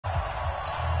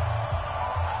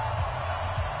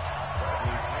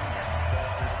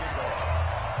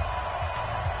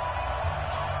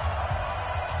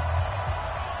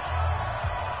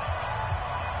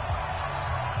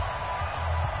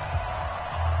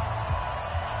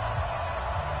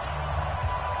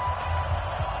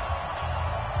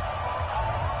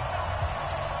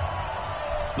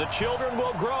The children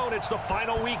will groan. It's the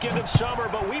final weekend of summer,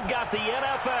 but we've got the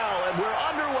NFL, and we're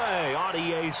underway on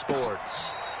EA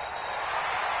Sports.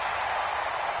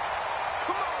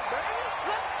 Come on, baby.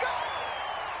 Let's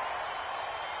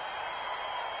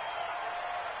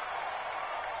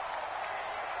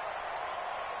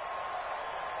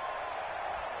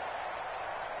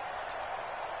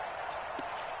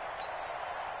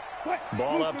go.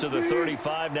 Ball up to the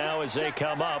 35 now as they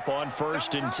come up on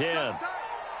 1st and 10.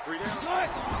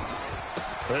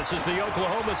 This is the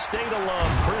Oklahoma State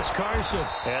alum, Chris Carson.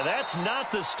 And that's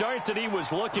not the start that he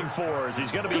was looking for, as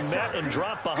he's going to be met and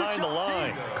dropped behind the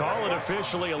line. Call it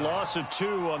officially a loss of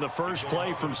 2 on the first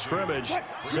play from scrimmage.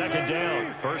 2nd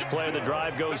down. First play of the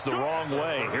drive goes the wrong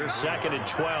way. Here's 2nd and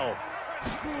 12.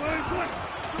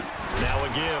 Now a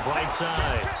give right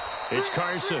side. It's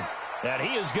Carson. And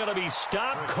he is going to be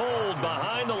stopped cold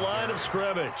behind the line of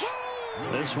scrimmage.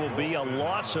 This will be a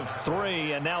loss of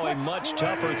 3, and now a much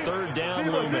tougher 3rd down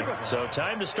looming. So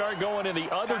time to start going in the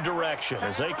other direction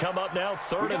as they come up now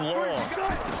 3rd and long.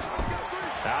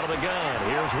 Out of the gun,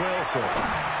 here's Wilson.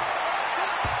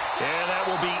 And that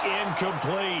will be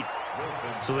incomplete.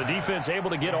 So the defense able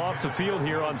to get off the field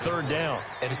here on 3rd down.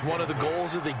 And it's one of the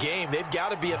goals of the game. They've got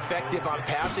to be effective on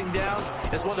passing downs.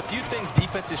 It's one of the few things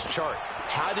defenses chart.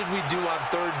 How did we do on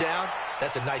 3rd down?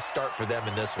 That's a nice start for them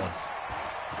in this one.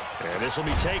 And this will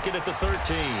be taken at the 13.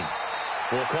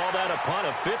 We'll call that a punt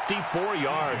of 54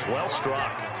 yards. Well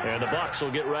struck. And the Bucs will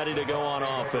get ready to go on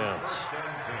offense.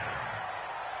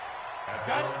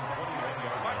 Got it.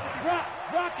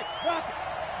 Rock it.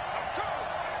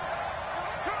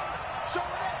 Show it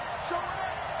up.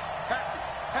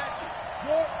 Hatch it.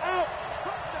 You're out.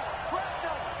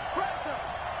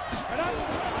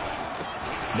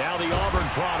 Now the Auburn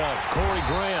product, Corey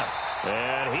Grant.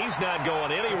 And he's not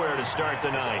going anywhere to start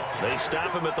the night. They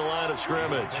stop him at the line of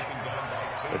scrimmage.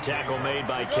 The tackle made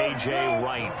by K.J.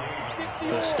 Wright.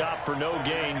 The stop for no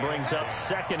gain brings up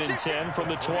 2nd and 10 from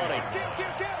the 20.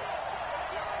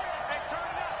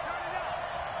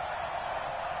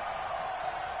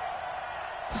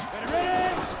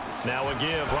 Now a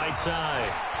give right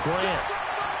side. Grant.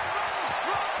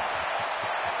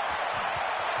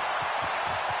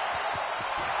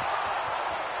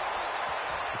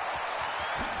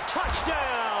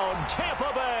 Touchdown,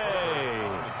 Tampa Bay.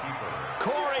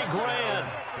 Corey Grant,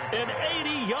 an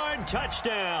 80-yard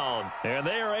touchdown. And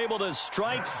they are able to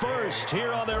strike first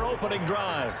here on their opening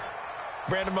drive.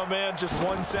 Brandon, my man, just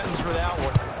one sentence for that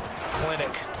one.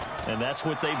 Clinic. And that's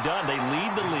what they've done. They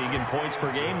lead the league in points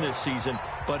per game this season,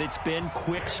 but it's been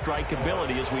quick strike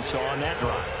ability as we saw on that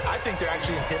drive. I think they're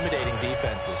actually intimidating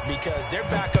defenses because they're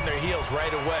back on their heels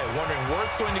right away, wondering where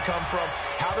it's going to come from,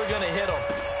 how they're going to hit them.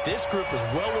 This group is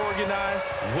well organized,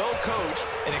 well coached,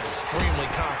 and extremely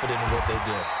confident in what they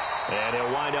do. And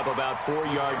he'll wind up about 4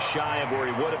 yards shy of where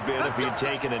he would have been if he had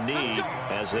taken a knee,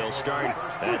 as they'll start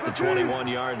at the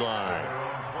 21-yard line.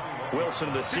 Wilson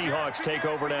and the Seahawks take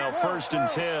over now, 1st and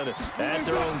 10 at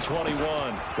their own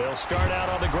 21. They'll start out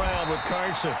on the ground with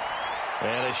Carson.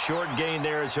 And a short gain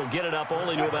there as he'll get it up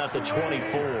only to about the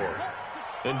 24.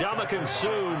 And Ndamukong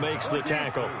Suh makes the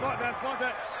tackle.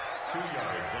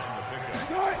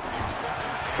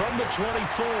 From the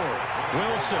 24,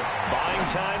 Wilson buying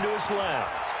time to his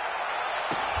left.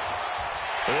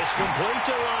 It's complete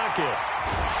to Lockett.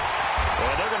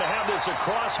 And they're going to have this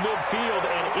across midfield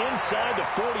and inside the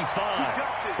 45.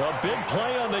 A big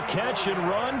play on the catch and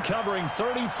run, covering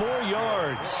 34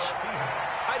 yards.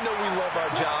 I know we love our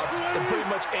jobs, and pretty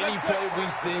much any play we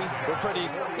see, we're pretty,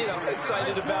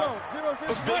 excited about.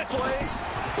 But big plays,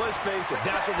 let's face it,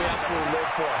 that's what we absolutely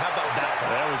live for. How about that one?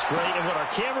 That was great, and what our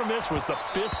camera missed was the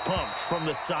fist pump from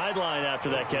the sideline after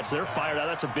that catch. They're fired out.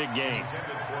 That's a big gain.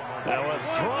 Now a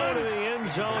throw to the end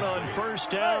zone on 1st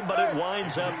down, but it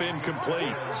winds up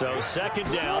incomplete. So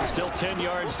 2nd down, still 10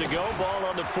 yards to go. Ball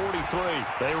on the 43.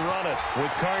 They run it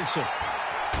with Carson.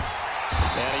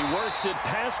 And he works it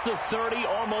past the 30,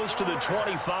 almost to the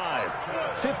 25.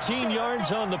 15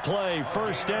 yards on the play,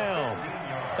 1st down.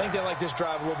 I think they like this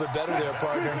drive a little bit better there,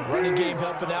 partner. Running game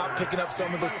helping out, picking up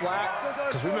some of the slack.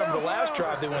 Because remember the last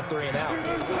drive, they went 3 and out.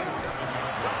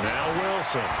 Now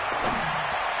Wilson.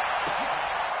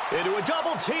 Into a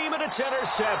double team, and it's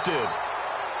intercepted.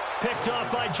 Picked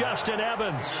up by Justin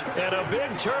Evans. And a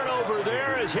big turnover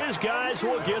there as his guys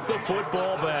will get the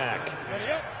football back.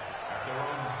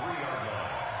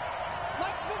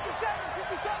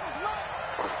 57, right.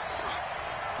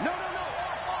 No.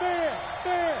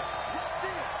 Fair.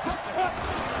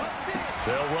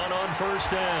 They'll run on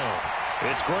 1st down.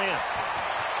 It's Grant.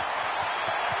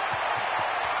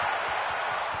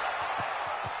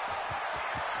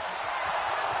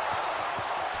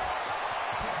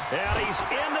 He's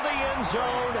into the end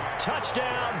zone.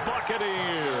 Touchdown,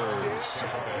 Buccaneers.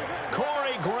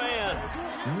 Corey Grant,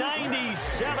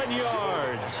 97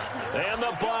 yards. And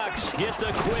the Bucs get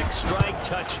the quick strike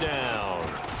touchdown.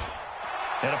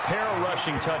 And a pair of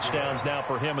rushing touchdowns now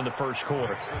for him in the first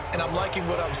quarter. And I'm liking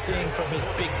what I'm seeing from his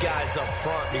big guys up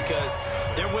front because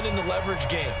they're winning the leverage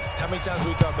game. How many times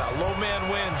we talk about low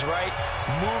man wins, right?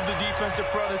 Move the defensive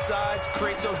front aside,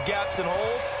 create those gaps and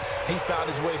holes. He's found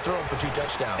his way through them for 2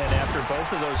 touchdowns. And after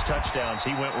both of those touchdowns,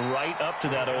 he went right up to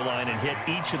that O-line and hit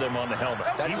each of them on the helmet.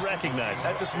 He recognized.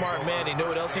 That's a smart man. You know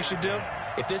what else he should do?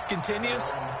 If this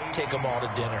continues, take them all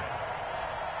to dinner.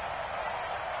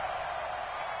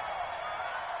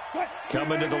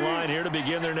 Coming to the line here to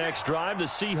begin their next drive, the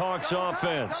Seahawks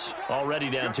offense. Already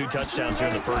down 2 touchdowns here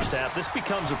in the first half. This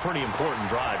becomes a pretty important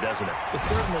drive, doesn't it? It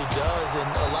certainly does, and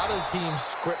a lot of the teams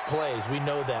script plays. We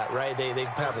know that, right? They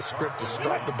have a script to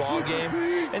start the ball game,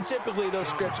 and typically those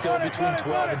scripts go between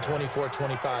 12 and 24,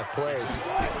 25 plays.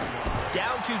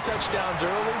 Down 2 touchdowns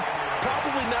early,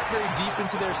 probably not very deep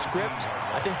into their script.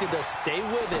 I think that they'll stay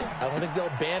with it. I don't think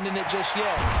they'll abandon it just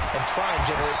yet and try and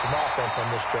generate some offense on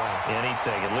this drive.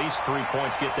 Anything. At least 3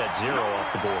 points, get that 0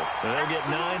 off the board. And they'll get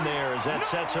 9 there as that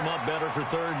sets them up better for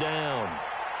third down.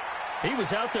 He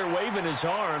was out there waving his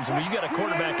arms. I mean, you got a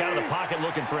quarterback out of the pocket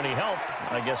looking for any help.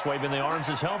 I guess waving the arms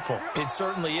is helpful. It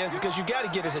certainly is because you got to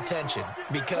get his attention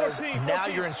because now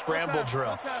you're in scramble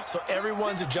drill. So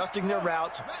everyone's adjusting their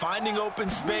routes, finding open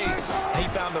space, and he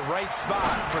found the right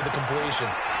spot for the completion.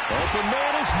 Open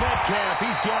man is Metcalf.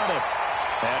 He's got it.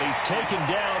 And he's taken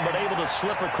down but able to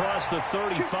slip across the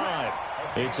 35.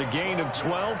 It's a gain of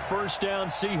 12, first down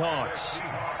Seahawks.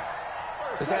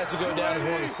 This has to go down as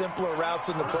one of the simpler routes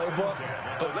in the playbook,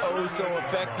 but oh so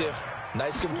effective.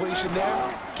 Nice completion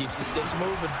there. Keeps the sticks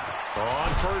moving. On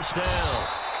first down,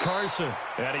 Carson.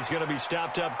 And he's going to be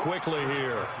stopped up quickly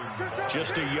here.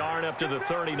 Just a yard up to the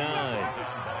 39.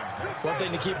 One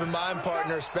thing to keep in mind,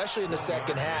 partner, especially in the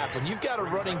second half, when you've got a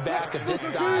running back of this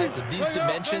size, of these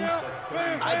dimensions,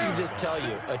 I can just tell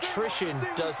you, attrition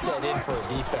does set in for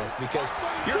a defense because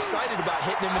you're excited about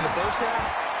hitting him in the first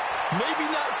half. Maybe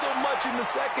not so much in the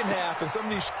second half. And some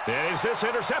of these. Is this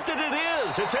intercepted? It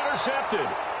is. It's intercepted.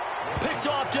 Picked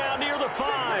off down near the 5.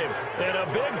 And a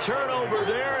big turnover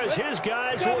there as his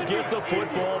guys will get the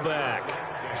football back.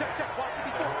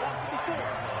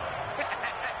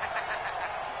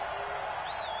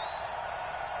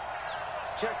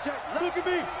 Check. Look at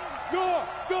me. Go.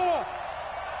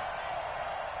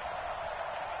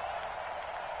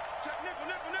 Check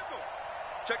nickel.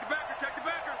 Check the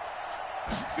backer.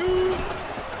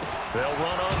 They'll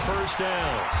run on first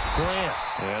down. Grant.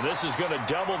 And this is going to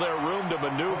double their room to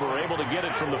maneuver, able to get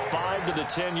it from the 5 to the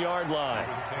 10-yard line.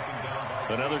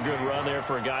 Another good run there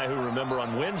for a guy who, remember,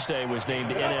 on Wednesday was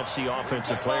named NFC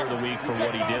Offensive Player of the Week for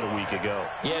what he did a week ago.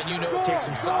 Yeah, and you know it takes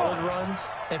some solid runs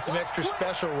and some extra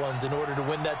special ones in order to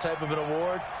win that type of an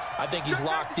award. I think he's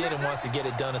locked in and wants to get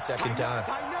it done a second time.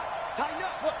 Tighten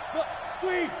up. Look.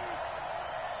 Squeeze.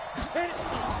 Hit it.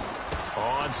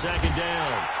 On second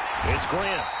down, it's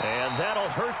Grant. And that'll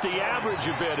hurt the average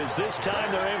a bit as this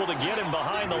time they're able to get him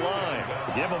behind the line.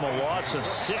 Give him a loss of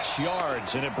 6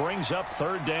 yards, and it brings up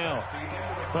third down.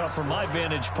 Well, from my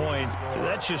vantage point,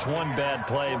 that's just one bad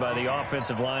play by the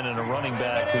offensive line and a running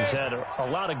back who's had a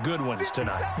lot of good ones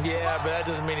tonight. Yeah, but that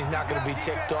doesn't mean he's not going to be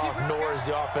ticked off, nor is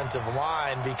the offensive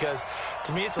line, because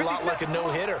to me it's a lot like a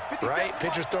no-hitter, right?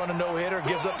 Pitcher's throwing a no-hitter,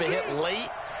 gives up a hit late.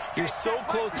 You're so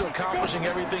close to accomplishing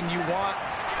everything you want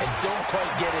and don't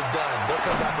quite get it done. They'll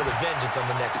come back with a vengeance on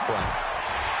the next play.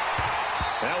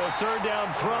 Now a third down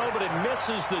throw, but it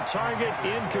misses the target,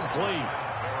 incomplete.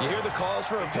 You hear the calls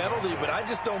for a penalty, but I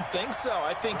just don't think so.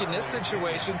 I think in this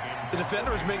situation, the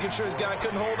defender was making sure his guy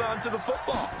couldn't hold on to the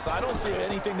football. So I don't see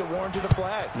anything that warranted a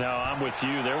flag. No, I'm with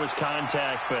you. There was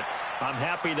contact, but I'm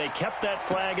happy they kept that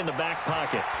flag in the back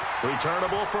pocket.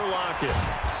 Returnable for Lockett.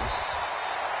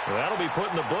 That'll be put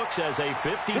in the books as a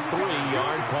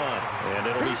 53-yard punt. And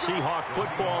it'll be Seahawk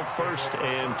football, 1st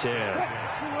and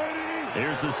 10.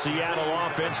 Here's the Seattle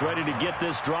offense ready to get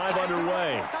this drive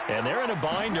underway. And they're in a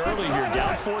bind early here,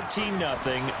 down 14-0.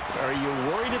 Are you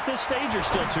worried at this stage or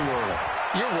still too early?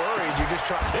 You're worried. You're just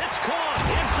trying. It's caught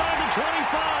inside the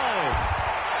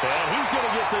 25. And he's going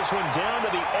to get this one down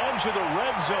to the edge of the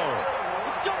red zone.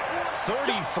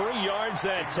 33 yards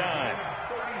that time.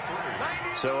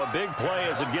 So a big play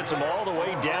as it gets them all the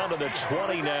way down to the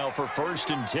 20 now for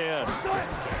 1st and 10.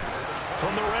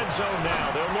 From the red zone now,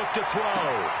 they'll look to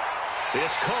throw.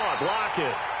 It's caught,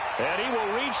 Lockett. And he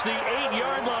will reach the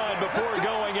 8-yard line before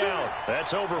going out.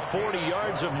 That's over 40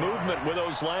 yards of movement with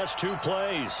those last 2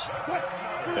 plays.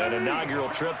 An inaugural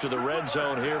trip to the red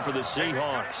zone here for the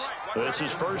Seahawks. This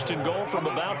is 1st and goal from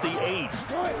about the 8.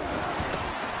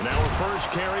 Now a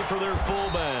first carry for their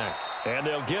fullback. And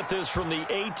they'll get this from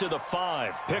the 8 to the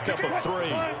 5. Pickup of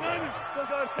 3.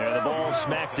 And the ball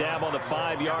smack dab on the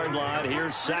 5-yard line.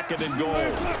 Here's 2nd and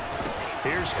goal.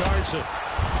 Here's Carson.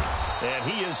 And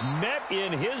he is met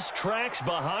in his tracks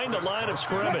behind the line of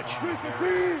scrimmage.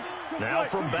 Now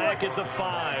from back at the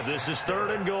 5. This is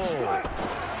 3rd and goal.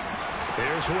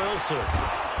 Here's Wilson.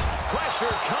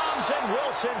 Pressure comes, and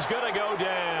Wilson's going to go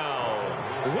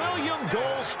down. William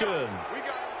Golston.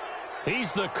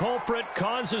 He's the culprit,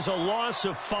 causes a loss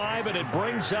of 5, and it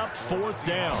brings up 4th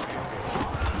down.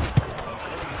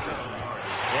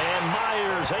 And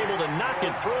Myers able to knock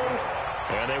it through,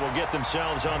 and they will get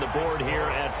themselves on the board here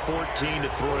at 14-3.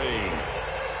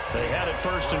 They had it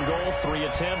 1st and goal, 3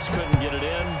 attempts, couldn't get it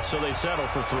in, so they settle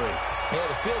for 3. Yeah,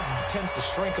 the field tends to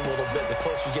shrink a little bit the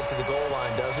closer you get to the goal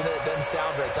line, doesn't it? It doesn't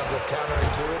sound right. It sounds like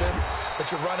counterintuitive. But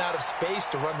you run out of space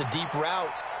to run the deep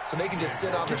routes, so they can just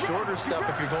sit on the shorter stuff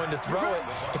if you're going to throw it.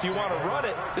 If you want to run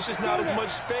it, there's just not as much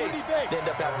space. They end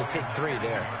up having to take 3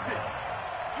 there.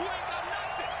 You ain't got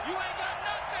nothing. You ain't got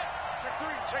nothing.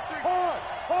 Check 3. Hard.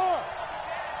 Come.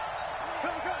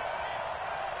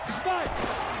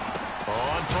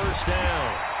 On 1st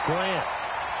down, Grant.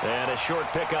 And a short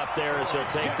pickup there as he'll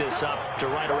take this up to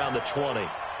right around the 20.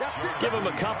 Give him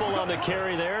a couple on the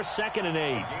carry there, 2nd and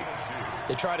 8.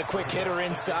 They tried a quick hitter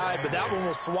inside, but that one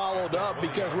was swallowed up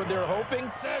because what they're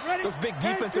hoping, those big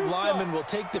defensive linemen will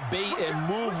take the bait and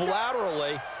move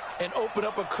laterally and open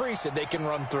up a crease that they can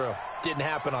run through. Didn't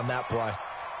happen on that play.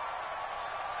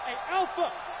 Hey,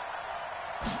 Alpha.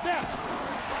 Snap.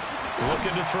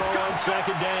 Looking to throw on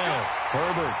 2nd down.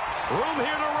 Herbert, room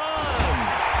here to run.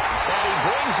 And he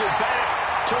brings it back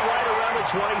to right around the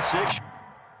 26.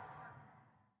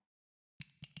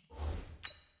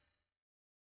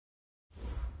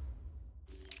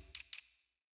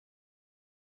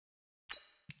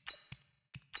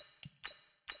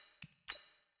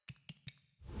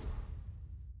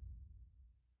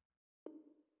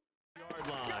 Yard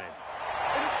line.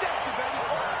 Interception, baby.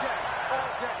 All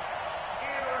day.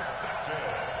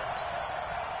 Intercepted.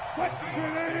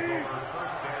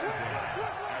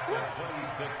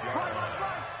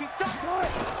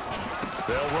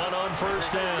 They'll run on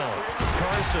 1st down.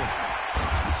 Carson.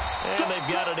 And they've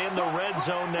got it in the red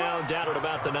zone now, down at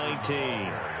about the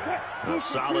 19. A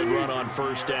solid run on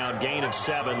 1st down. Gain of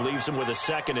 7 leaves them with a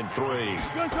 2nd and 3.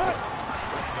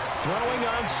 Throwing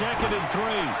on 2nd and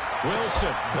 3.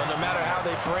 Wilson. Well, no matter how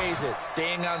they phrase it,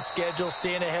 staying on schedule,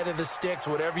 staying ahead of the sticks,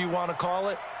 whatever you want to call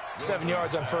it, 7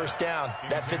 yards on 1st down,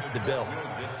 that fits the bill.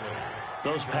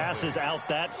 Those passes out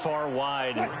that far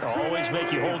wide always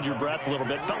make you hold your breath a little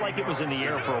bit. Felt like it was in the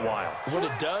air for a while. What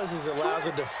it does is it allows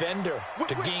a defender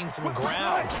to gain some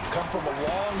ground, come from a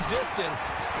long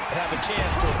distance, and have a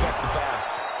chance to affect the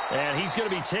pass. And he's going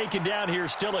to be taken down here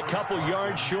still a couple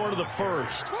yards short of the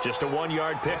 1st. Just a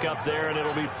 1-yard pickup there, and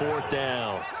it'll be 4th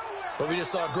down. But we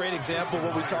just saw a great example of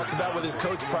what we talked about with his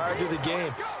coach prior to the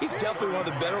game. He's definitely one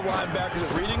of the better linebackers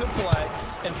at reading a play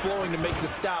and flowing to make the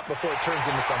stop before it turns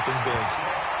into something big.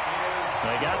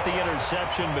 They got the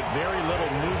interception, but very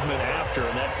little movement after,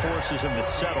 and that forces him to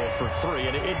settle for 3.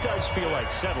 And it does feel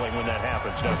like settling when that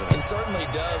happens, doesn't it? It certainly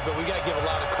does, but we got to give a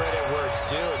lot of credit where it's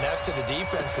due, and that's to the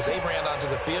defense because they ran onto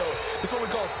the field. This is what we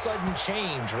call sudden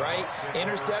change, right?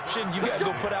 Interception, you got to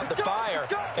go put out the fire,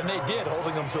 and they did,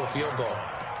 holding them to a field goal.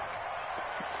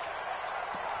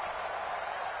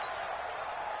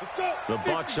 The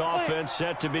Bucs offense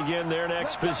set to begin their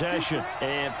next possession.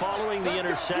 And following the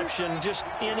interception, just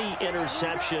any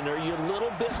interception, are you a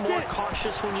little bit more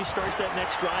cautious when you start that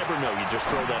next drive, or no, you just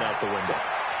throw that out the window?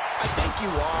 I think you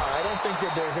are. I don't think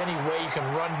that there's any way you can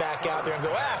run back out there and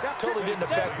go, totally didn't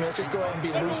affect me. Let's just go ahead and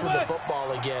be loose with the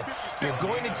football again. You're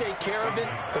going to take care of it,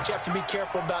 but you have to be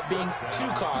careful about being too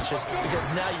cautious because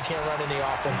now you can't run any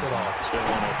offense at all. Still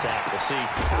want to attack. We'll see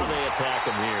how they attack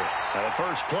them here. The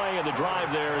first play of the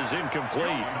drive there is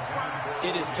incomplete.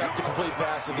 It is tough to complete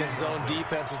passes against zone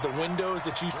defenses. The windows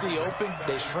that you see open,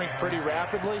 they shrink pretty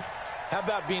rapidly. How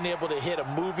about being able to hit a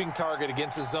moving target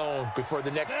against a zone before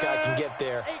the next guy can get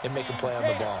there and make a play on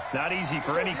the ball? Not easy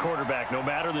for any quarterback, no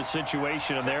matter the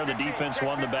situation, and there the defense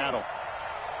won the battle.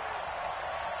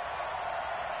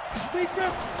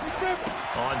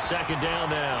 On 2nd down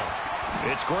now,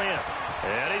 it's Grant,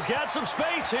 and he's got some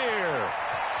space here.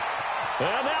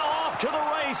 And now off to the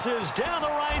races down the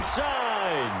right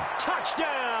side.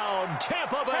 Touchdown,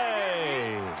 Tampa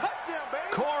Bay.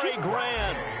 Corey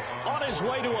Grant on his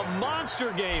way to a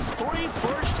monster game. 3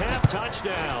 first-half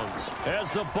touchdowns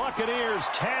as the Buccaneers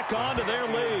tack on to their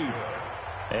lead.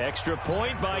 Extra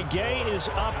point by Gay is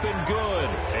up and good.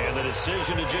 And the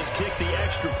decision to just kick the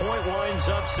extra point winds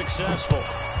up successful.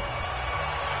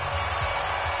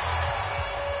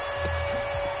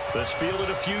 This fielded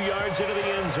a few yards into the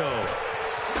end zone.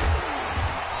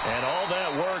 And all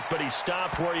that work, but he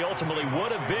stopped where he ultimately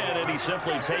would have been, and he's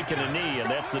simply taken a knee, and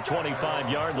that's the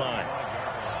 25-yard line.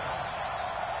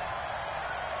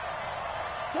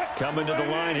 Coming to the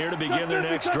line here to begin their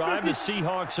next drive, the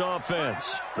Seahawks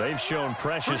offense. They've shown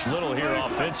precious little here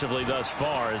offensively thus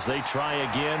far as they try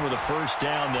again with a first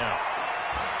down now.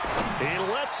 He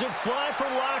lets it fly for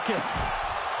Lockett.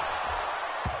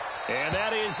 And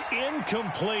that is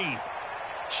incomplete.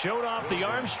 Showed off the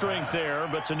arm strength there,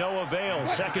 but to no avail.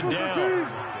 Second down.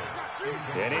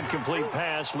 An incomplete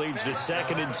pass leads to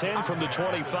 2nd and 10 from the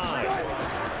 25.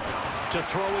 To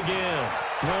throw again.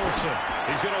 Wilson.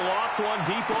 He's going to loft one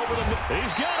deep over the middle.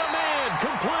 He's got a man.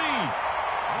 Complete.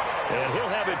 And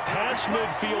he'll have it past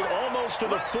midfield almost to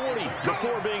the 40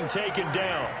 before being taken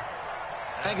down.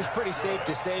 I think it's pretty safe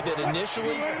to say that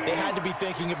initially they had to be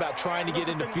thinking about trying to get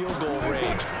into field goal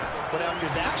range. But after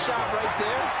that shot right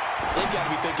there, they've got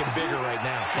to be thinking bigger right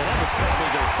now. Well, that was probably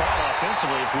their thought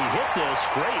offensively. If we hit this,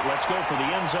 great. Let's go for the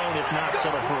end zone. If not,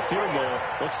 settle for a field goal.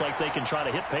 Looks like they can try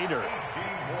to hit pay dirt.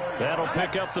 That'll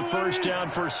pick up the first down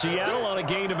for Seattle on a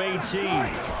gain of 18.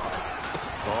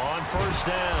 On first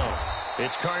down,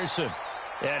 it's Carson.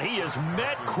 And he is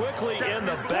met quickly in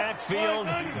the backfield.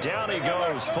 Down he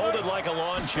goes, folded like a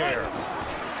lawn chair.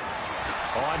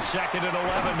 On 2nd and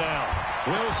 11 now.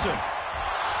 Wilson.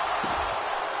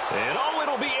 And oh,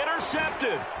 it'll be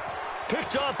intercepted.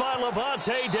 Picked up by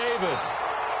Levante David.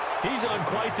 He's on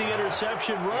quite the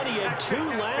interception run. He had 2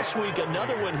 last week,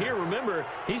 another one here. Remember,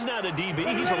 he's not a DB,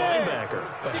 he's a linebacker.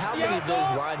 But how many of those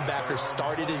linebackers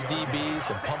started as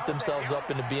DBs and pumped themselves up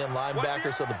into being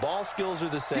linebackers? So the ball skills are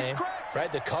the same,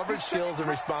 right? The coverage skills and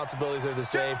responsibilities are the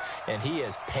same, and he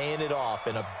is paying it off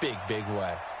in a big, big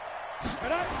way.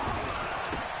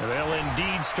 They'll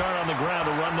indeed start on the ground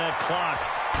to run that clock.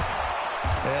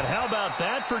 And how about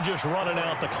that for just running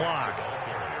out the clock?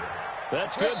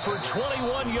 That's good for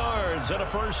 21 yards and a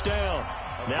first down.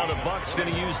 Now the Bucs going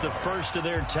to use the first of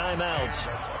their timeouts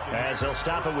as they'll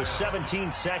stop it with 17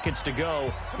 seconds to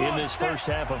go in this first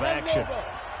half of action.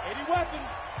 Any weapons?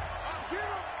 Get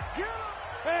him.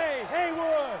 Hey,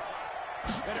 Haywood.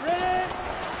 Ready?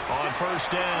 On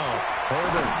first down,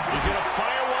 Herbert is going to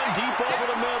fire one deep over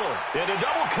the middle. Into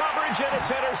double coverage, and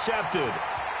it's intercepted.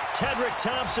 Tedrick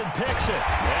Thompson picks it,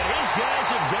 and his guys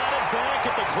have got it back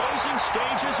at the closing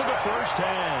stages of the first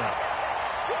half.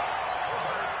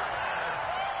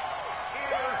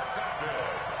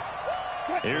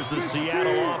 Here's the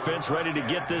Seattle offense ready to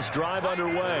get this drive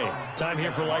underway. Time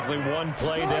here for likely one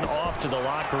play, then off to the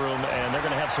locker room, and they're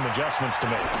going to have some adjustments to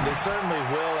make. They certainly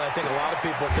will, and I think a lot of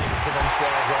people are thinking to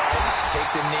themselves, all right,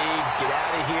 take the knee, get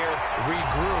out of here,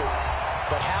 regroup.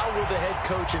 But how will the head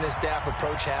coach and his staff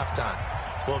approach halftime?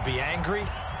 Will it be angry?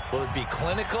 Will it be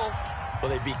clinical? Will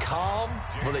they be calm?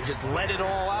 Will they just let it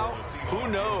all out?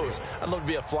 Who knows? I'd love to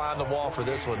be a fly on the wall for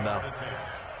this one, though.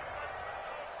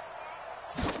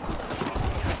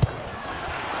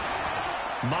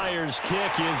 Myers'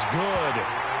 kick is good,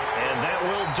 and that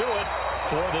will do it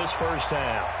for this first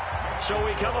half. So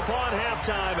we come upon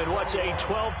halftime in what's a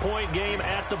 12-point game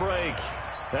at the break.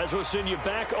 As we'll send you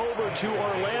back over to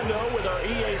Orlando with our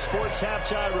EA Sports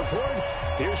Halftime Report,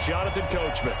 here's Jonathan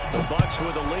Coachman. The Bucs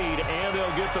with the lead, and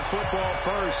they'll get the football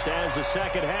first as the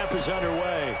second half is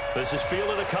underway. This is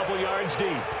fielded a couple yards deep.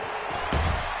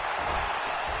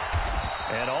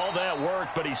 And all that work,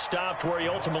 but he stopped where he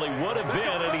ultimately would have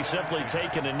been, and he's simply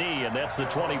taken a knee, and that's the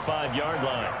 25-yard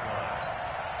line.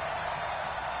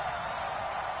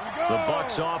 The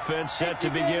Bucs offense set to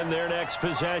begin their next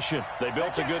possession. They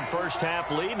built a good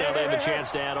first-half lead. Now they have a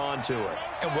chance to add on to it.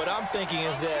 And what I'm thinking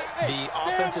is that the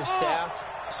offensive staff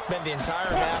spent the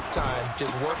entire halftime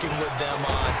just working with them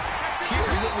on,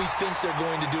 here's what we think they're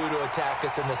going to do to attack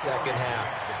us in the second half.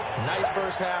 Nice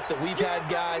first half that we've had,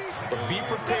 guys, but be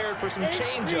prepared for some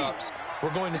change-ups.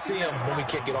 We're going to see them when we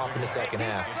kick it off in the second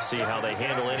half. See how they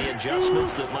handle any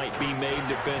adjustments that might be made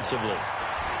defensively.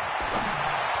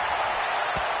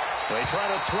 They try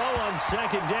to throw on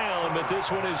second down, but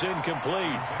this one is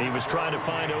incomplete. He was trying to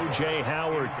find O.J.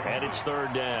 Howard, and it's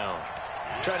third down.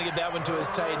 Trying to get that one to his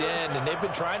tight end, and they've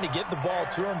been trying to get the ball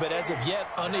to him, but as of yet,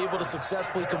 unable to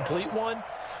successfully complete one.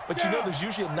 But you know there's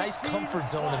usually a nice comfort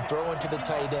zone in throwing to the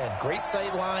tight end. Great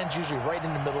sight lines, usually right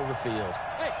in the middle of the field.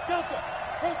 Hey, Delta,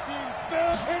 protein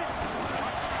spell, hit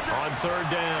it. On third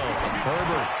down,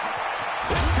 Herbert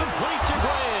It's complete to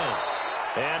Grant.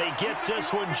 And he gets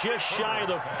this one just shy of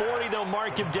the 40. They'll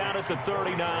mark him down at the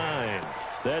 39.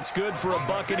 That's good for a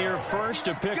Buccaneer first,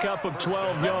 a pickup of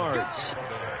 12 yards.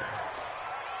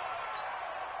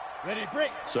 Ready to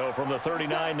break. So from the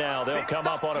 39 now, they'll come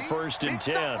up on a 1st and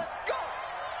 10.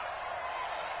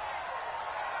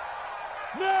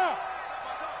 Now.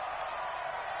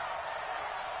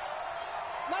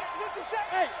 Mike's 57.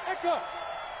 Hey, Echo.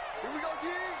 Here we go, G.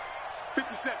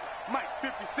 57. Mike,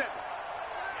 57.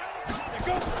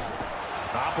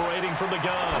 Operating from the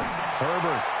gun,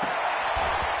 Herbert.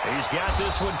 He's got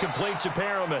this one complete to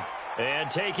Perriman.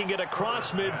 And taking it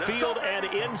across midfield and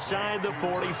inside the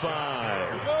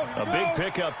 45. A big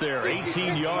pickup there,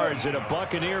 18 yards and a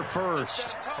Buccaneer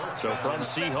first. So from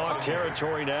Seahawk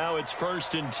territory now, it's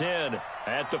 1st and 10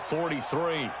 at the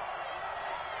 43.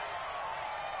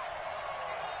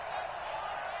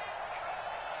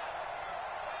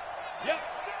 Yep.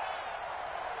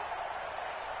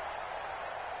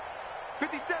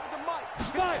 57 to Mike.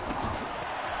 Fire.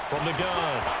 From the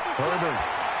gun,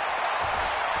 Herbert.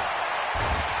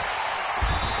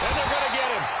 And they're going to get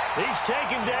him. He's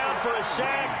taken down for a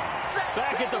sack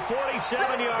back at the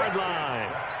 47-yard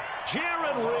line.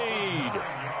 Jaron Reed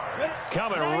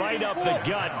coming right up the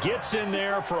gut. Gets in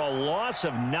there for a loss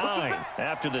of 9.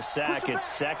 After the sack, it's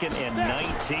 2nd and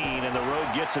 19, and the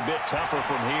road gets a bit tougher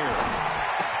from here.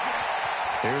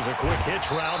 Here's a quick hitch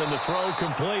route, and the throw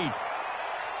complete.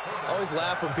 I always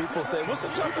laugh when people say, what's the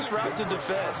toughest route to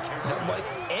defend? And I'm like,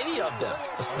 any of them,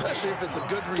 especially if it's a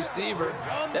good receiver.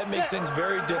 That makes things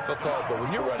very difficult. But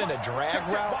when you're running a drag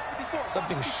route,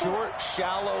 something short,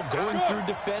 shallow, going through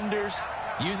defenders,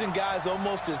 using guys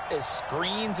almost as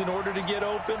screens in order to get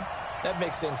open, that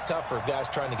makes things tough for guys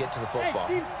trying to get to the football.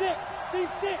 Hey, team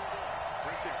 6.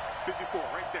 Right there, 54,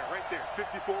 right there.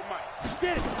 54, Mike.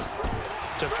 Get it.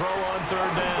 To throw on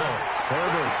 3rd down,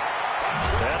 Herbert.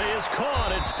 That is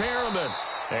caught. It's Perriman.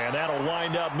 And that'll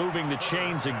wind up moving the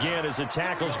chains again as the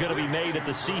tackle's going to be made at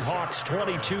the Seahawks'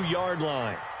 22-yard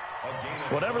line.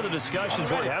 Whatever the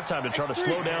discussions were at halftime to try to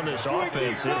slow down this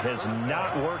offense, it has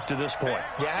not worked to this point.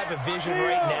 Yeah, I have a vision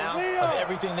right now of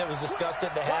everything that was discussed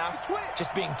at the half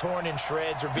just being torn in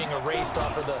shreds or being erased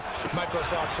off of the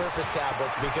Microsoft Surface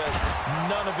tablets because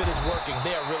none of it is working.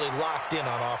 They are really locked in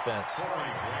on offense.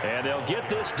 And they'll get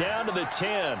this down to the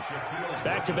 10.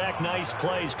 Back-to-back nice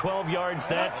plays, 12 yards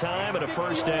that time and a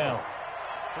 1st down.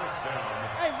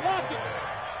 Hey, lock it.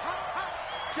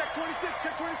 Check 26,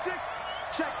 check 26.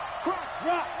 Check, cross,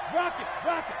 rock it.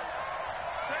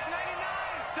 Check 99,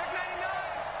 check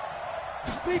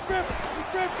 99. Big grip.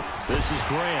 This is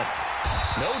Grant.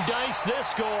 No dice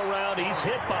this go-around. He's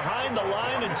hit behind the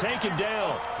line and taken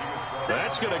down.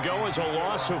 That's going to go as a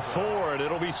loss of 4, and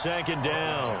it'll be 2nd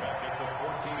down.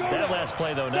 That last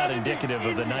play, though, not indicative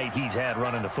of the night he's had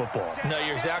running the football. No,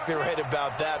 you're exactly right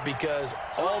about that because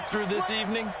all through this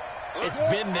evening, it's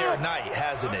been their night,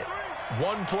 hasn't it?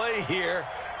 One play here,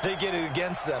 they get it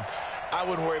against them. I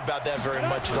wouldn't worry about that very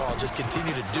much at all. Just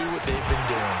continue to do what they've been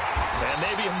doing. And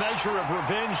maybe a measure of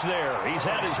revenge there. He's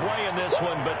had his way in this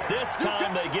one, but this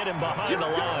time they get him behind the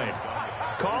line.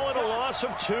 Call it a loss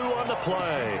of 2 on the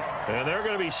play. And they're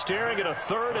going to be staring at a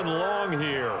 3rd and long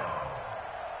here.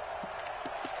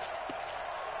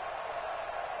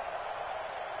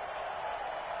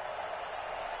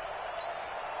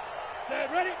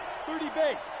 Set, ready? 30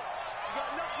 base. You got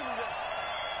nothing today.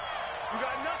 You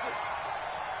got nothing.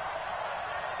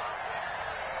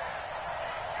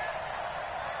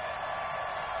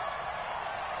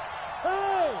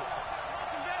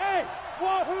 Hey,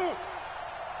 wahoo!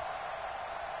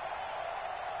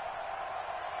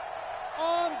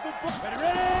 On the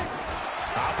ready?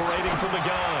 Operating from the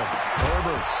gun.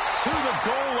 Herbert to the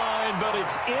goal line, but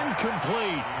it's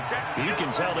incomplete. You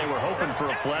can tell they were hoping for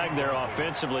a flag there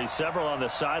offensively. Several on the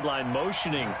sideline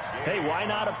motioning. Hey, why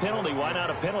not a penalty? Why not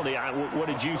a penalty? What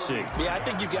did you see? Yeah, I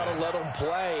think you've got to let them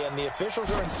play, and the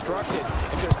officials are instructed.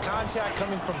 If there's contact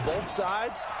coming from both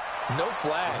sides, no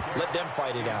flag. Let them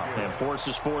fight it out. And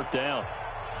forces 4th down.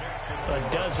 A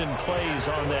dozen plays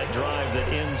on that drive that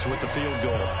ends with the field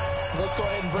goal. Let's go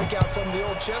ahead and break out some of the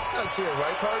old chestnuts here,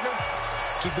 right, partner?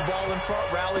 Keep the ball in front,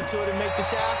 rally to it, and make the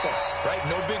tackle, right?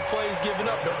 No big plays given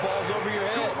up, no balls over your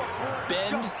head.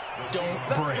 Bend, don't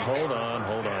break. Hold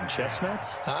on.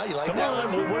 Chestnuts? You like Come that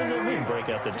on. one? What does that mean, break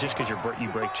out? Just because you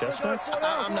break chestnuts?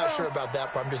 I'm not sure about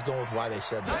that, but I'm just going with why they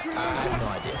said that. I have no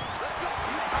idea.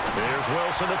 There's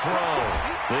Wilson to throw.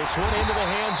 This one into the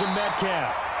hands of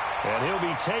Metcalf. And he'll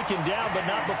be taken down, but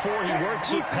not before he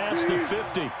works it past the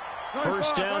 50.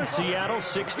 1st down, Seattle,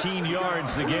 16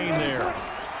 yards the gain there.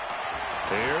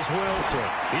 There's Wilson.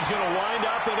 He's going to wind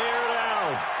up and air it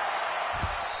out.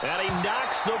 And he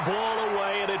knocks the ball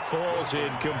away, and it falls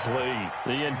incomplete.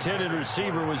 The intended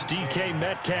receiver was DK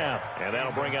Metcalf, and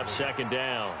that'll bring up second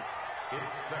down.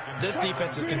 This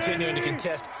defense is continuing to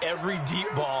contest every deep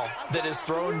ball that is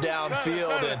thrown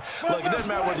downfield. And, look, it doesn't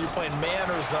matter whether you're playing man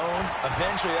or zone.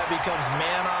 Eventually, that becomes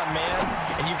man-on-man,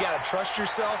 and you've got to trust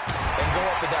yourself and go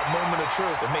up at that moment of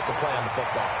truth and make a play on the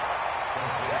football.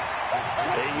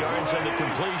 8 yards on the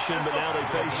completion, but now they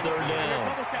face third down.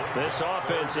 This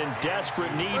offense in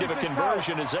desperate need of a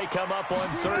conversion as they come up on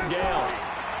third down.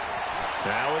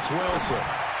 Now it's Wilson.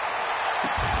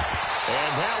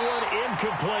 And that one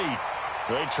incomplete.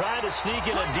 They try to sneak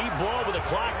in a deep ball with the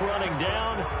clock running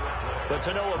down, but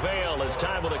to no avail as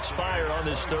time will expire on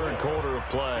this third quarter of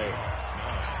play.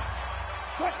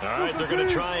 All right, they're going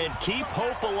to try and keep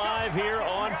hope alive here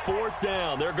on fourth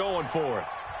down. They're going for it.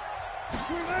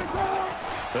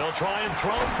 They'll try and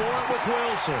throw for it with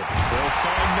Wilson. They'll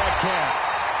find Metcalf.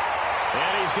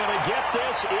 And he's going to get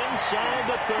this inside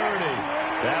the 30.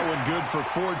 That one good for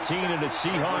 14 and a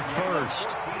Seahawk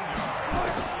first.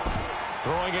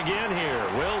 Throwing again here,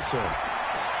 Wilson.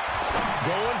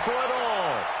 Going for it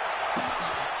all.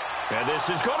 And this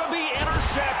is going to be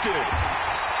intercepted.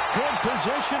 Good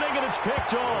positioning, and it's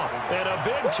picked off. And a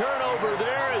big turnover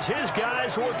there as his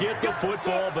guys will get the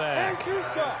football back.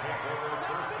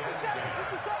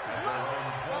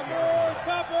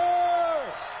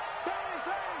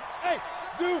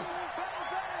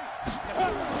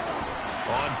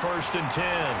 On first and 10,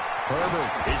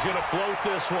 Herbert is going to float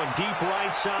this one deep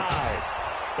right side.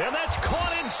 And that's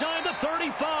caught inside the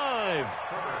 35.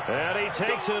 And he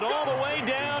takes it all the way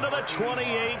down to the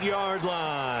 28-yard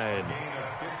line.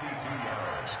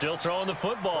 Still throwing the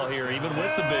football here, even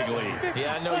with the big lead.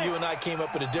 Yeah, I know you and I came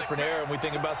up in a different era, and we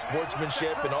think about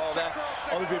sportsmanship and all that.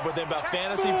 Other people think about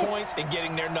fantasy points and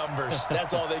getting their numbers.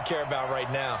 That's all they care about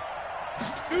right now.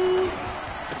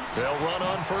 They'll run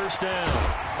on first down.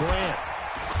 Grant.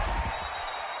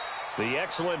 The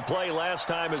excellent play last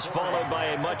time is followed by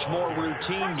a much more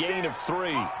routine gain of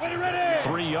 3.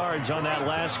 3 yards on that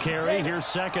last carry. Here's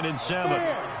second and 7.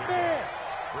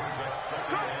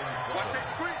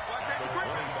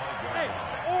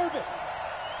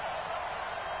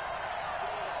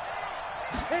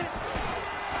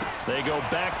 They go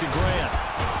back to Grant.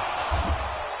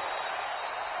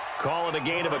 Call it a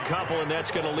gain of a couple, and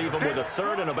that's going to leave them with a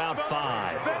third and about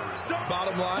 5.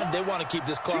 Bottom line, they want to keep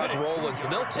this clock rolling, so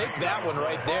they'll take that one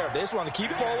right there. They just want to keep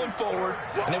falling forward,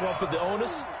 and they want to put the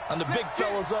onus on the big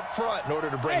fellas up front in order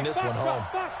to bring this one home.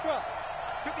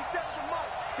 57 to Mike.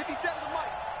 57 to Mike.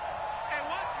 And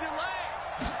watch your leg.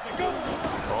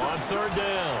 On third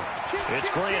down, it's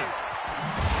Grant.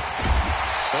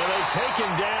 And they take him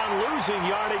down, losing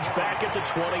yardage back at the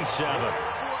 27.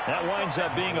 That winds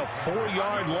up being a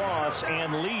 4-yard loss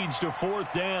and leads to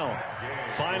fourth down.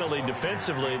 Finally,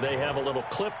 defensively, they have a little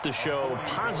clip to show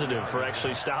positive for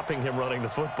actually stopping him running the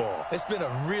football. It's been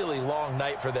a really long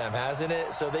night for them, hasn't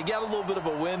it? So they got a little bit of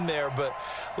a win there, but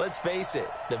let's face it,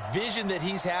 the vision that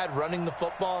he's had running the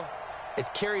football has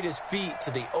carried his feet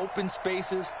to the open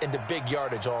spaces and to big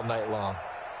yardage all night long.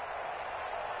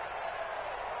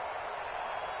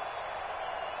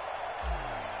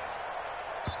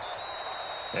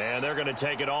 And they're going to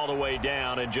take it all the way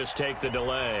down and just take the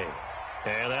delay.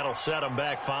 And that'll set them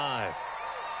back 5.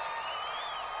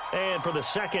 And for the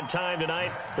second time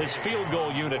tonight, this field goal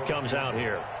unit comes out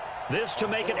here. This to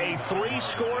make it a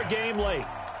 3-score game late.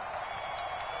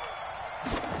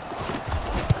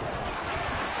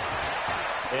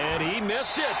 And he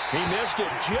missed it. He missed it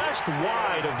just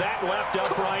wide of that left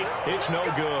upright. It's no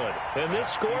good. And this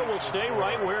score will stay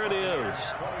right where it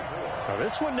is. Now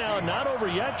this one now not over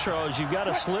yet, Charles. You've got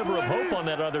a sliver of hope on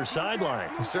that other sideline.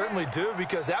 You certainly do,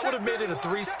 because that would have made it a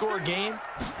 3-score game,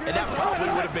 and that probably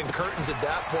would have been curtains at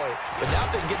that point. But now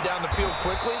if they can get down the field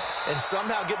quickly and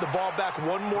somehow get the ball back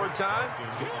one more time,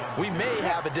 we may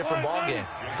have a different ball game.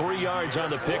 3 yards on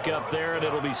the pickup there, and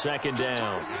it'll be second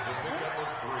down.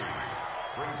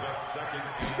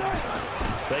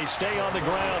 They stay on the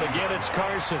ground. Again, it's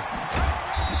Carson.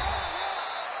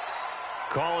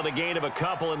 Call it a gain of a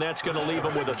couple, and that's going to leave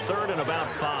them with a third and about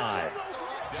 5.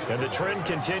 And the trend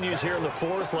continues here in the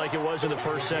fourth like it was in the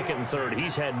first, second, and third.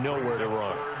 He's had nowhere to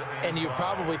run. And you're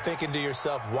probably thinking to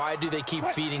yourself, why do they keep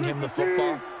feeding him the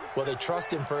football? Well, they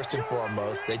trust him first and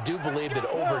foremost. They do believe that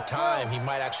over time he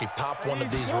might actually pop one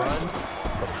of these runs.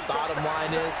 But the bottom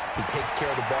line is he takes care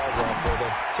of the ball well for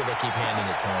them, so they'll keep handing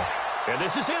it to him. And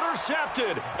this is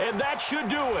intercepted, and that should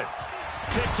do it.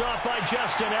 Picked off by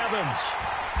Justin Evans.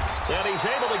 And he's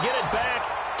able to get it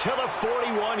back to the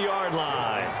 41-yard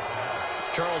line.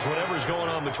 Charles, whatever's going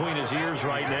on between his ears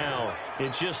right now,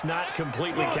 it's just not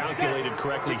completely calculated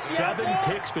correctly. 7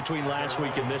 picks between last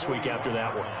week and this week after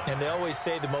that one. And they always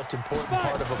say the most important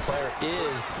part of a player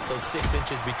is those 6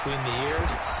 inches between the ears.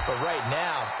 But right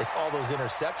now, it's all those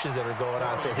interceptions that are going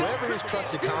on. So whoever his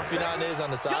trusted confidant is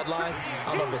on the sidelines,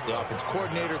 I don't know if it's the offense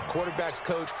coordinator, the quarterback's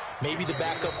coach, maybe the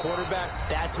backup quarterback,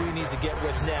 that's who he needs to get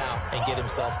with now and get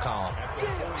himself calm.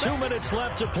 2 minutes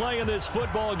left to play in this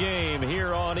football game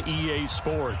here on EA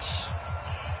Sports.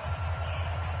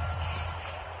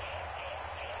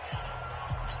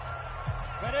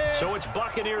 So it's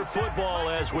Buccaneer football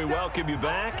as we welcome you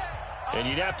back. And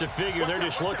you'd have to figure they're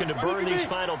just looking to burn these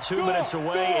final 2 minutes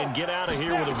away and get out of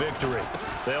here with a victory.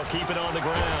 They'll keep it on the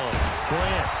ground.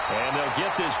 Grant. And they'll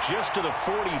get this just to the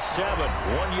 47.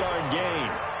 1-yard gain.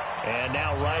 And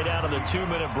now right out of the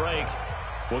 2-minute break,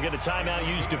 we'll get a timeout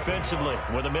used defensively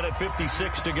with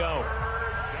 1:56 to go.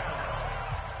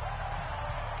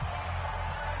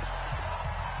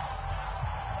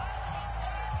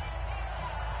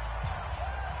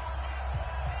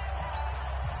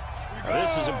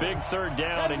 This is a big 3rd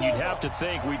down, and you'd have to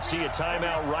think we'd see a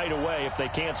timeout right away if they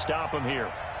can't stop him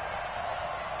here.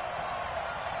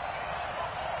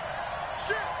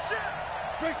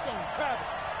 Greystone, Travis.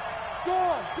 Go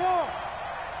on, go on.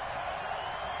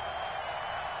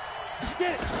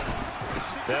 Get it.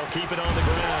 They'll keep it on the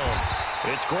ground.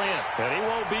 It's Grant, and he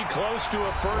won't be close to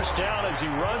a 1st down as he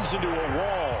runs into a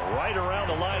wall right around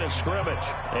the line of scrimmage.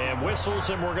 And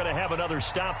whistles, and we're going to have another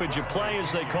stoppage of play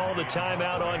as they call the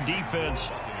timeout on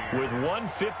defense with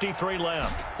 1:53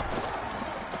 left.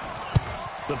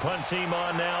 The punt team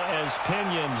on now as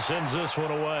Pinion sends this one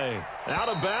away. Out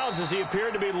of bounds as he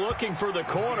appeared to be looking for the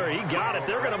corner. He got it.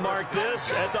 They're going to mark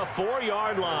this at the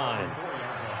 4-yard line.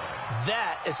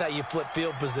 That is how you flip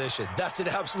field position. That's an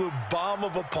absolute bomb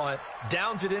of a punt.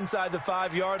 Downs it inside the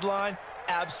 5-yard line.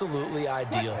 Absolutely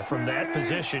ideal. From that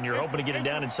position, you're hoping to get him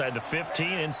down inside the 15,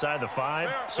 inside the 5.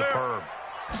 Superb.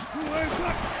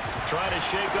 Trying to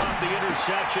shake off the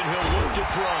interception. He'll look to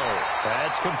throw.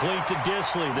 That's complete to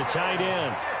Disley, the tight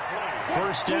end.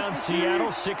 1st down,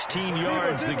 Seattle, 16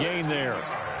 yards the gain there.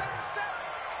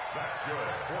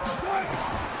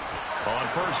 On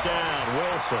 1st down,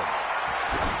 Wilson.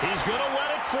 He's going to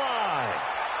let it fly.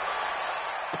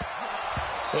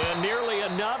 And nearly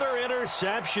another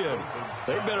interception.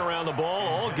 They've been around the ball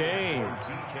all game.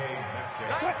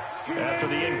 After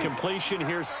the incompletion,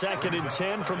 here's 2nd and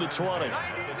 10 from the 20.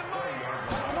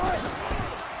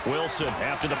 Wilson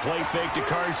after the play fake to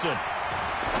Carson.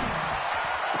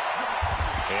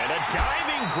 And a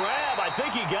diving grab. I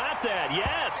think he got that.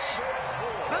 Yes.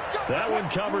 That one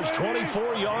covers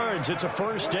 24 yards. It's a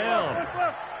 1st down.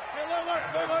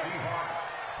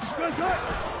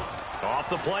 Off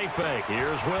the play fake.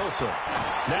 Here's Wilson.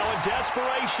 Now a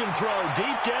desperation throw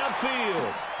deep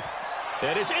downfield.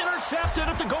 And it's intercepted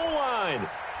at the goal line.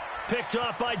 Picked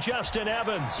up by Justin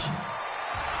Evans.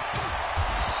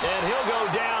 And he'll go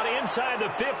down inside the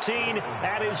 15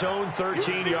 at his own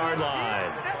 13-yard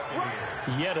line.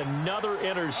 Yet another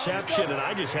interception, and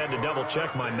I just had to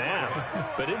double-check my math.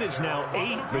 But it is now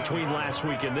 8 between last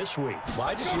week and this week. Well,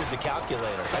 I just used a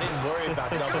calculator. I didn't worry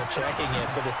about double-checking it.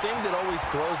 But the thing that always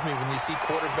throws me when you see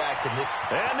quarterbacks in this...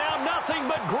 And now nothing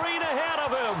but green ahead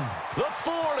of him. The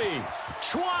 40,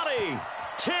 20,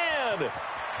 10.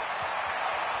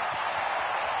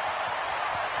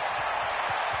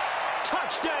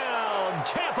 Touchdown,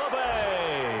 Tampa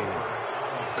Bay.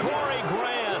 Corey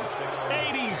Grant,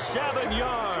 87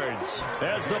 yards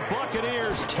as the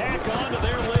Buccaneers tack on to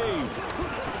their lead.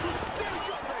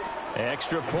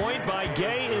 Extra point by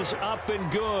Gay is up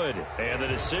and good. And the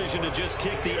decision to just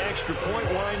kick the extra point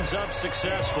winds up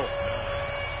successful.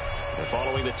 And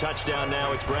following the touchdown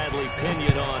now, it's Bradley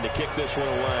Pinion on to kick this one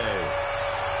away.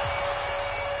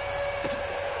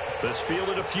 This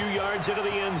fielded a few yards into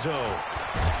the end zone.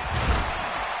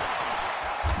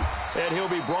 And he'll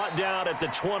be brought down at the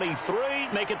 23,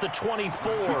 make it the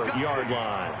 24-yard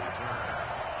line.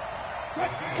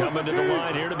 Coming to the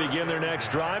line here to begin their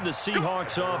next drive, the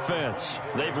Seahawks offense.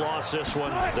 They've lost this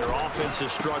one. Their offense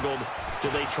has struggled. Do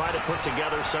they try to put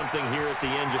together something here at the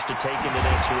end just to take into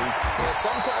next week? Yeah,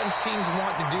 sometimes teams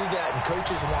want to do that and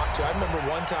coaches want to. I remember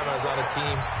one time I was on a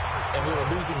team and we were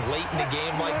losing late in the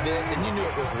game like this, and you knew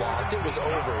it was lost. It was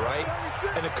over, right?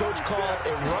 And the coach called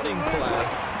a running play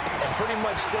and pretty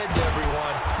much said to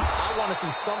everyone, I want to see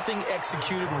something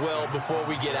executed well before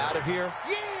we get out of here.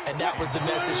 And that was the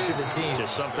message to the team.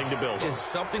 Just something to build on. Just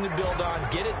something to build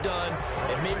on, get it done,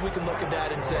 and maybe we can look at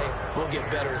that and say, we'll get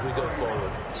better as we go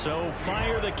forward. So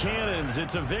fire the cannons.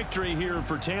 It's a victory here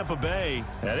for Tampa Bay.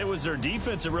 And it was their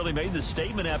defense that really made the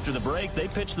statement after the break. They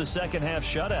pitched the second half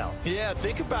shutout. Yeah,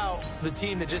 think about the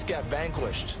team that just got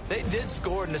vanquished. They did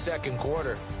score in the second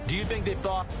quarter. Do you think they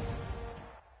thought...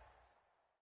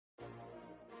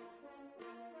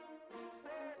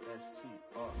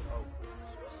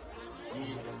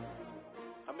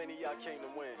 How many of y'all came to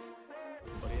win?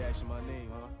 Oh, they asking my name,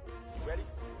 huh? You ready?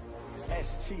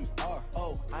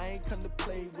 S-T-R-O, I ain't come to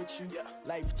play with you. Yeah.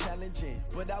 Life challenging,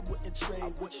 but I wouldn't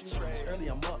trade with you. It's early,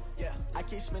 I'm up. Yeah. I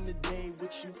can't spend the day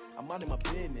with you. I'm minding my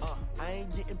business. I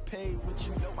ain't getting paid with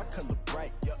you. My color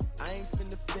bright. Yeah. I ain't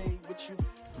finna fade with you.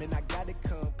 Man, I gotta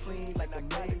come clean like I'm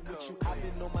made with you. I've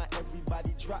been on my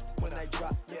everybody drop when I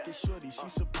drop. Look at shorty, she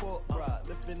support, bruh.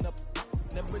 Lifting up.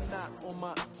 Never not on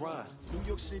my grind. New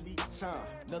York City time.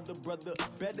 Another brother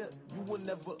better, you will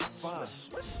never find.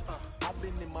 I've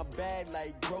been in my bag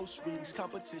like groceries.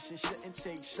 Competition shouldn't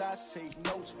take shots, take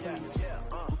notes, please.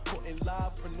 Reporting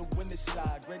live from the winning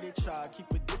side. Ready to try, keep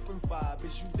a different vibe.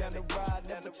 Is you down the ride,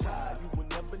 never tired. You will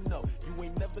never know, you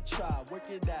ain't never tried. Work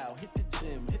it out, hit the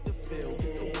gym, hit the field,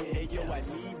 hit the wind. Hey yo, I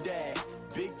need that.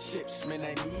 Big chips, man,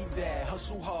 I need that.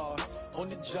 Hustle hard, on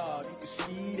the job, you can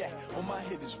see that. On my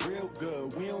head is real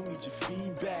good, we don't need your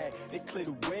feedback. They clear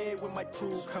the way when my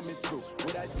crew coming through.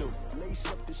 What I do? Lace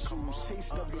up the shoes, chase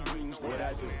W's. What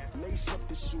I do? Lace up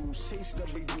the shoes, chase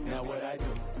W's. Now what I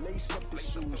do? Lace up the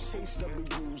shoes, chase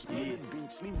W's. Yeah,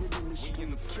 beats, leave it in the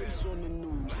street, case on the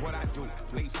news. What I do?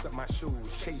 Lace up my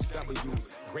shoes, chase W's.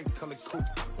 Great colored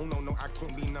coops. Oh no, I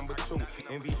can't be number 2.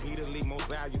 MVP the league most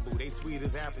valuable. They sweet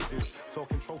as apple juice.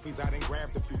 Talking trophies, I done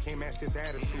grabbed a few. Can't match this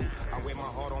attitude. I wear my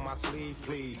heart on my sleeve,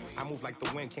 please. I move like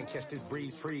the wind, can't catch this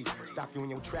breeze, freeze. Stop you in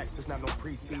your tracks, it's not no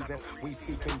preseason. We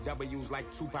seeking W's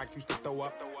like Tupac used to throw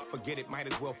up. Forget it,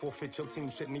 might as well forfeit. Your team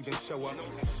shouldn't even show up.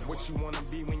 What you wanna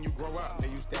be when you grow up? They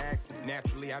used to ask me.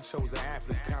 Naturally, I chose an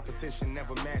athlete. Competition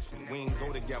never matched me. We ain't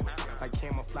go together like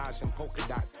camouflage and polka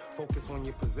dots. Focus on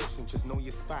your position, just know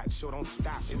your spot. Sure, don't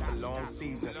stop. It's a long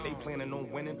season. They planning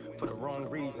on winning for the wrong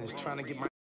reasons. Trying to get my